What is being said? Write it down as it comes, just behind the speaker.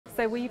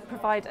So we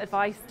provide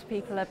advice to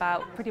people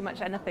about pretty much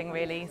anything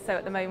really. So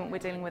at the moment we're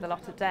dealing with a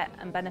lot of debt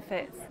and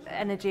benefits,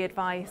 energy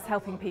advice,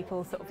 helping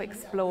people sort of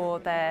explore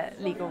their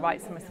legal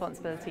rights and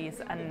responsibilities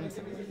and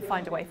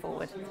find a way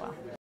forward as well.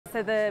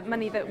 So the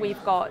money that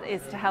we've got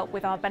is to help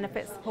with our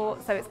benefits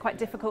support, so it's quite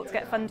difficult to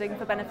get funding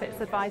for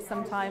benefits advice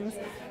sometimes.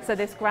 So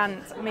this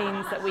grant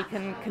means that we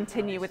can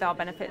continue with our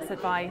benefits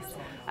advice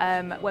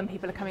when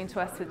people are coming to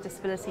us with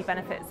disability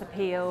benefits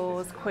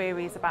appeals,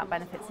 queries about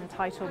benefits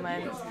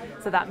entitlement.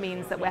 So that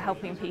means that we're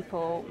helping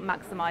people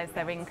maximise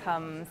their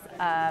incomes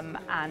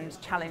and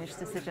challenge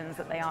decisions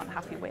that they aren't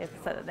happy with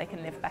so that they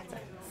can live better.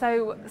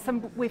 So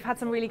we've had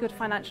some really good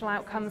financial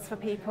outcomes for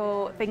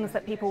people, things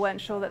that people weren't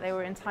sure that they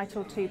were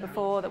entitled to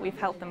before, that we've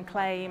helped them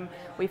claim.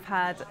 We've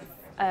had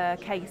a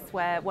case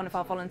where one of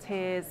our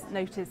volunteers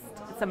noticed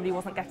somebody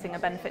wasn't getting a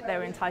benefit they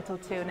were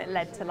entitled to, and it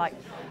led to like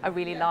a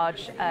really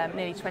large,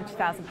 nearly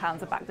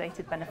 £20,000 of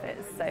backdated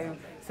benefits. So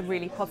some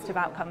really positive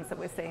outcomes that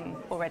we're seeing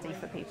already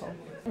for people.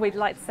 We'd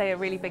like to say a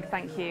really big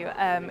thank you.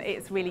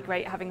 It's really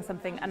great having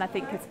something, and I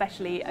think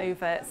especially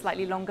over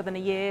slightly longer than a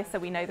year, so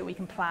we know that we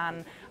can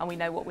plan and we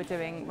know what we're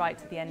doing right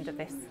to the end of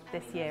this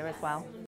year as well.